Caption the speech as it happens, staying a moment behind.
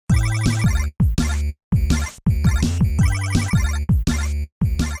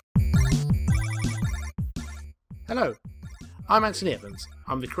Hello, I'm Antony Evans.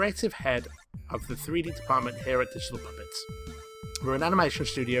 I'm the creative head of the 3D department here at Digital Puppets. We're an animation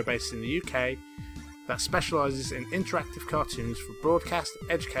studio based in the UK that specialises in interactive cartoons for broadcast,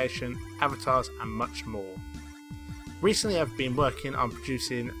 education, avatars and much more. Recently I've been working on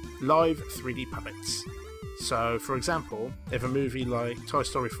producing live 3D puppets. So for example, if a movie like Toy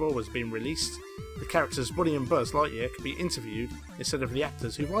Story 4 was being released, the characters Woody and Buzz Lightyear could be interviewed instead of the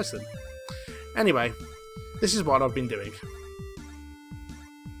actors who voice them. Anyway, this is what I've been doing.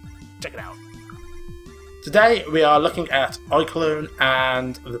 Check it out. Today we are looking at iClone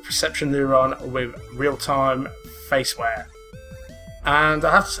and the perception neuron with real-time Faceware. And I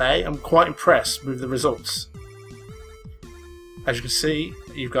have to say, I'm quite impressed with the results. As you can see,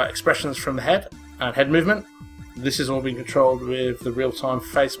 you've got expressions from the head and head movement. This is all being controlled with the real-time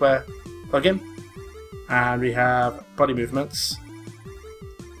Faceware plugin. And we have body movements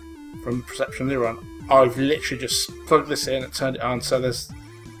from the perception neuron. I've literally just plugged this in and turned it on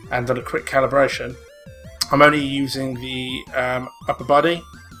and done a quick calibration. I'm only using the upper body,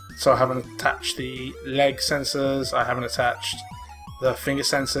 so I haven't attached the leg sensors, I haven't attached the finger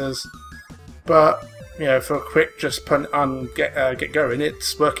sensors, but you know, for a quick just put it on, get going,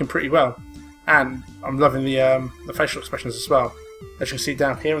 it's working pretty well. And I'm loving the facial expressions as well. As you can see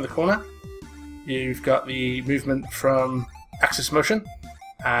down here in the corner, you've got the movement from axis motion,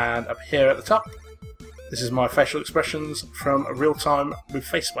 and up here at the top, this is my facial expressions from real time with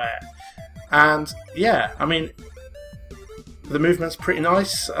Faceware. And yeah, I mean, the movement's pretty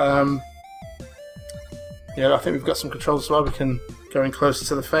nice. You know, I think we've got some controls as well. We can go in closer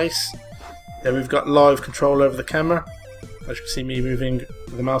to the face. Yeah, we've got live control over the camera. As you can see me moving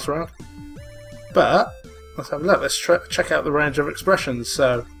the mouse around. But let's have a look. Let's check out the range of expressions.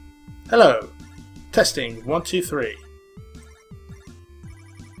 So, hello, testing 1, 2, 3.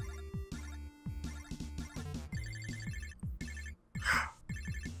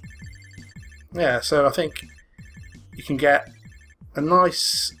 Yeah, so I think you can get a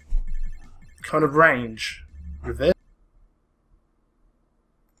nice kind of range with this.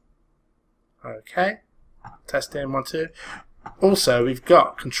 Okay, testing 1, 2. Also, we've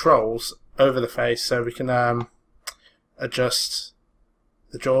got controls over the face, so we can adjust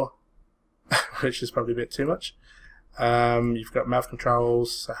the jaw, which is probably a bit too much. You've got mouth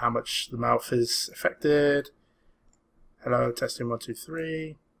controls, so how much the mouth is affected. Hello, testing 1, 2,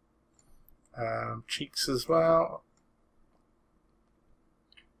 3. Cheeks as well.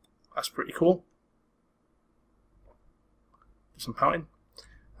 That's pretty cool. Some pouting.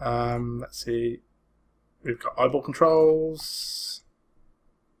 Let's see. We've got eyeball controls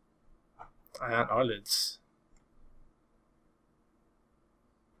and eyelids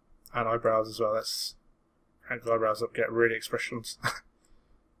and eyebrows as well. Let's crank the eyebrows up, get really expressions.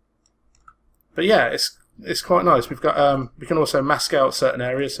 But yeah, it's quite nice. We've got we can also mask out certain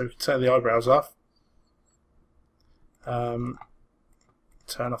areas, so we can turn the eyebrows off. Turn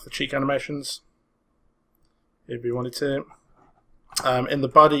off the cheek animations if we wanted to. In the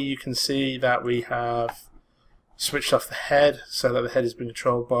body, you can see that we have switched off the head, so that the head is being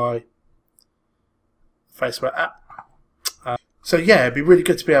controlled by the Faceware app. So yeah, it'd be really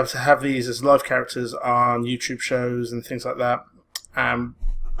good to be able to have these as live characters on YouTube shows and things like that. I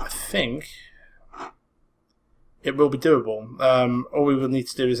think it will be doable. All we will need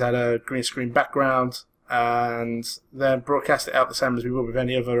to do is add a green screen background and then broadcast it out the same as we would with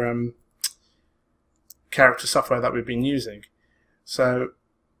any other character software that we've been using. So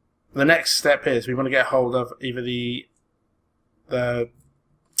the next step is we want to get hold of either the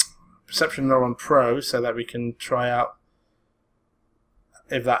Perception Neuron Pro, so that we can try out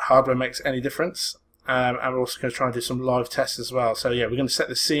if that hardware makes any difference, and we're also going to try and do some live tests as well. So yeah, we're going to set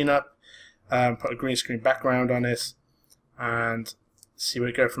the scene up, put a green screen background on it, and see where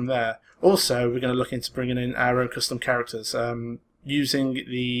we go from there. Also, we're going to look into bringing in our own custom characters. Using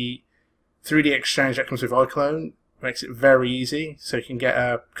the 3D exchange that comes with iClone makes it very easy, so you can get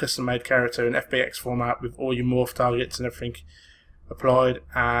a custom-made character in FBX format with all your morph targets and everything applied,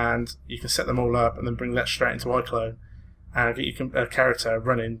 and you can set them all up and then bring that straight into iClone and get a character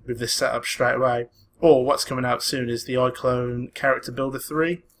running with this setup straight away. Or what's coming out soon is the iClone Character Builder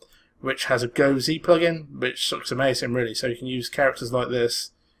 3, which has a GoZ plugin, which looks amazing really. So you can use characters like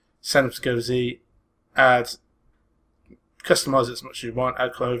this, send them to GoZ, customize it as much as you want,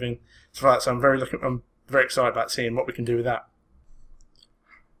 add clothing, stuff like that. So I'm very excited about seeing what we can do with that.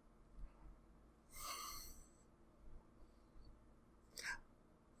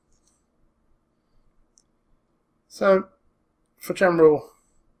 So for general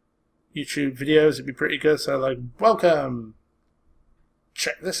YouTube videos, it'd be pretty good. So like, welcome,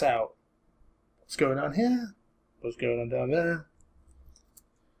 check this out. What's going on here? what's going on down there.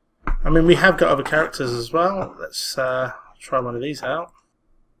 I mean, we have got other characters as well. Let's try one of these out.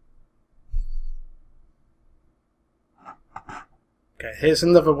 Okay, here's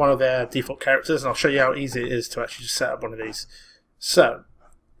another one of their default characters, and I'll show you how easy it is to actually just set up one of these. So,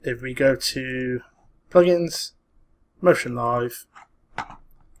 if we go to Plugins, Motion Live,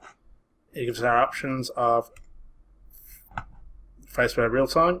 it gives us our options of Faceware Real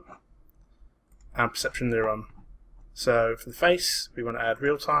Time and Perception Neuron. So, for the face, we want to add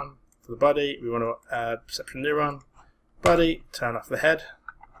Real Time. For the body, we want to add Perception Neuron. Body, turn off the head.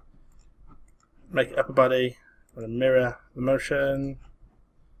 Make it upper body. I'm going to mirror the motion.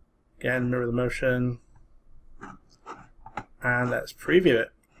 Again, mirror the motion. And let's preview it.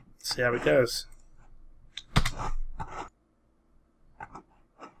 See how it goes.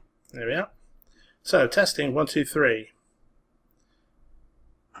 There we are. So, testing 1, 2, 3.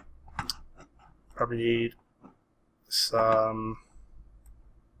 Probably need some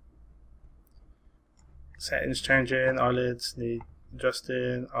settings changing. Eyelids need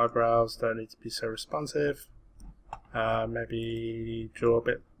adjusting. Eyebrows don't need to be so responsive. Maybe jaw a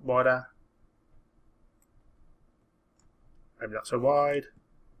bit wider. Maybe not so wide.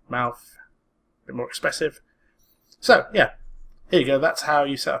 Mouth a bit more expressive. So yeah, here you go. That's how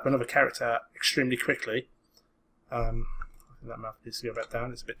you set up another character extremely quickly. I think that mouth needs to go back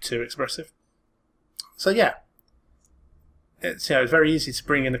down. It's a bit too expressive. So yeah, it's it's very easy to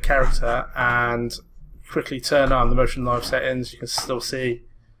bring in a character and quickly turn on the Motion Live settings. You can still see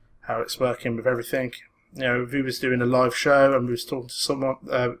how it's working with everything. If we was doing a live show and we was talking to someone,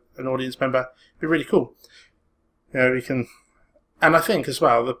 an audience member, it'd be really cool. We can, and I think as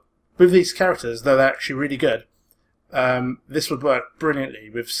well that with these characters, though they're actually really good, this would work brilliantly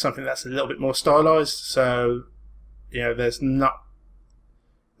with something that's a little bit more stylized. So, there's not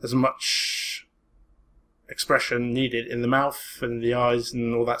as much expression needed in the mouth and the eyes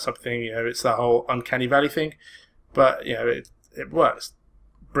and all that sort of thing. It's the whole uncanny valley thing, but it works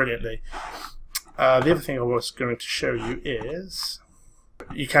brilliantly. The other thing I was going to show you is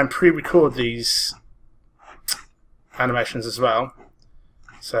you can pre-record these animations as well.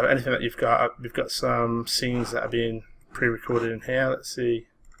 So anything that you've got, we've got some scenes that are being pre-recorded in here. Let's see,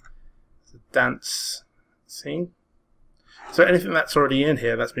 it's a dance scene. So anything that's already in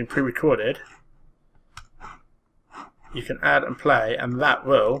here that's been pre-recorded, you can add and play, and that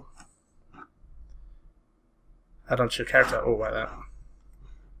will add onto your character all like that.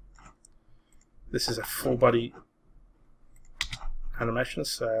 This is a full body animation,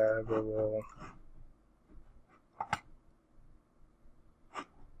 so we will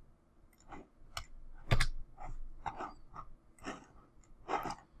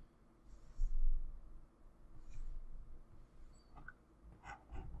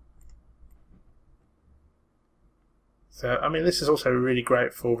So, I mean, this is also really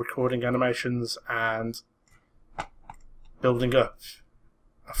great for recording animations and building up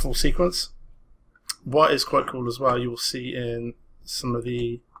a full sequence. What is quite cool as well, you will see in some of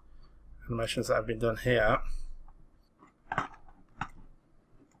the animations that have been done here,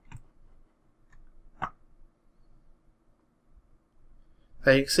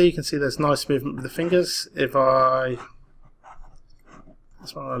 there you can see there's nice movement with the fingers. If I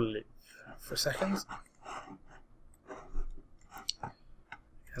just want to leave for a second.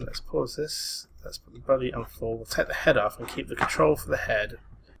 And let's pause this. Let's put the body on full. We'll take the head off and keep the control for the head.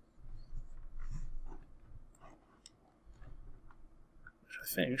 Which I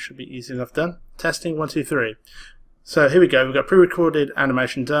think should be easy enough done. Testing 1, 2, 3. So here we go. We've got pre-recorded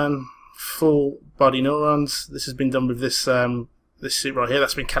animation done. Full body neurons. This has been done with this this suit right here.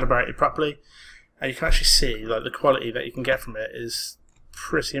 That's been calibrated properly, and you can actually see like the quality that you can get from it is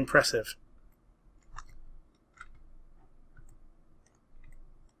pretty impressive.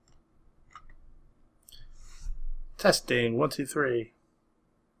 Testing 1, 2, 3.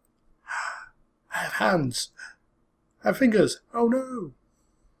 I have hands. I have fingers. Oh no!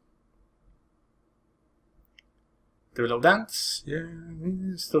 Do a little dance. Yeah,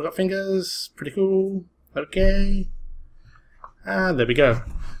 still got fingers. Pretty cool. Okay. And there we go.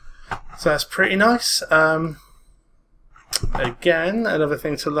 So that's pretty nice. Again, another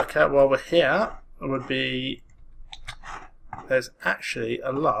thing to look at while we're here would be there's actually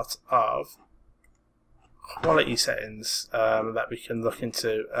a lot of quality settings that we can look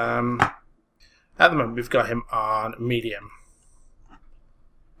into. At the moment we've got him on medium,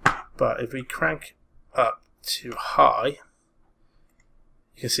 but if we crank up to high,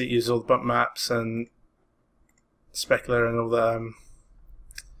 you can see it uses all the bump maps and specular and all the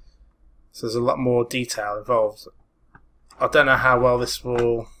so there's a lot more detail involved. I don't know how well this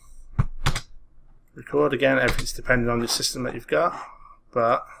will record. Again, everything's depending on the system that you've got,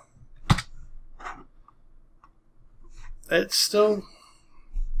 but it still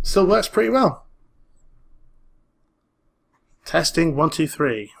works pretty well. Testing 1 2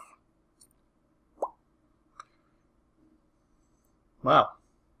 3. Wow.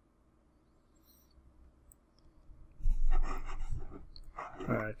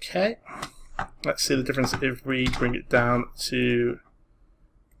 Okay. Let's see the difference if we bring it down to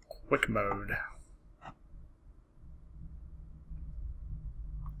quick mode.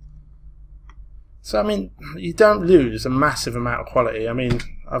 So, I mean, you don't lose a massive amount of quality. I mean,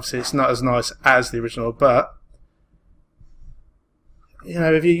 obviously it's not as nice as the original, but you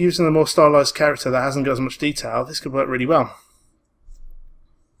know, if you're using a more stylized character that hasn't got as much detail, this could work really well.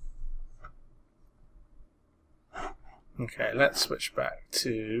 Okay, let's switch back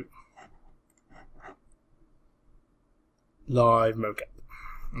to live mocap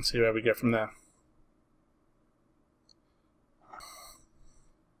and see where we go from there.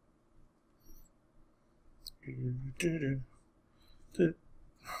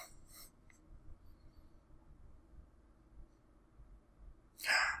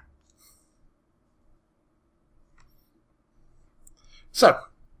 So,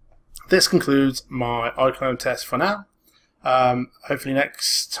 this concludes my iClone test for now. Hopefully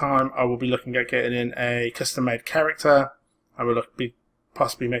next time I will be looking at getting in a custom-made character. I will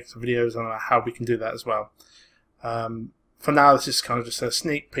possibly make some videos on how we can do that as well. For now, this is kind of just a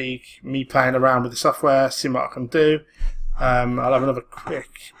sneak peek, me playing around with the software, seeing what I can do. I'll have another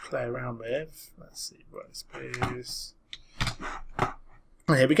quick play around with. Let's see what this is.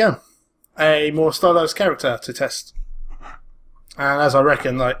 And here we go. A more stylized character to test. And as I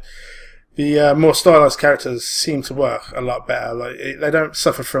reckon, like, the more stylized characters seem to work a lot better. Like, they don't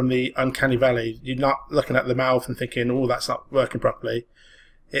suffer from the uncanny valley. You're not looking at the mouth and thinking, oh, that's not working properly.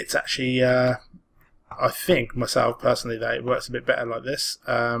 It's actually, I think, myself personally, that it works a bit better like this.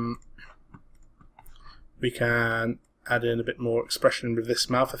 We can add in a bit more expression with this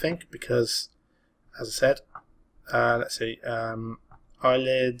mouth, I think, because, as I said, let's see,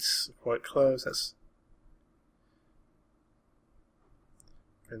 eyelids quite close. Let's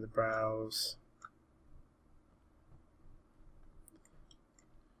in the brows.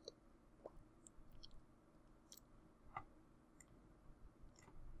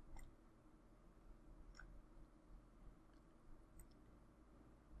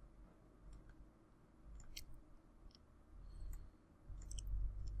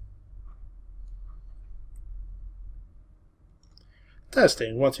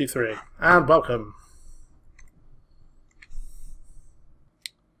 Testing 1 2 3 and welcome.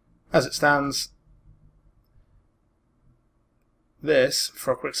 As it stands, this,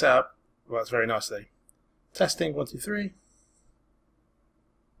 for a quick setup, works very nicely. Testing 1 2 3.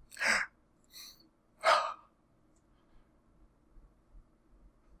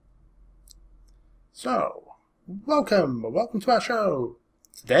 So, welcome to our show.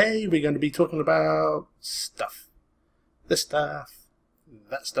 Today we're going to be talking about stuff. This stuff,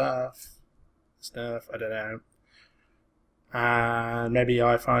 that stuff, I don't know. And maybe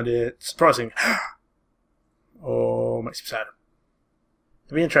I find it surprising or makes me sad.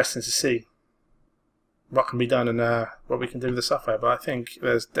 It'll be interesting to see what can be done and what we can do with the software, but I think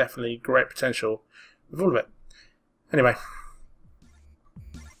there's definitely great potential with all of it. Anyway,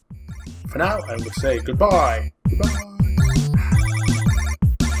 for now, I'm going to say goodbye. Goodbye.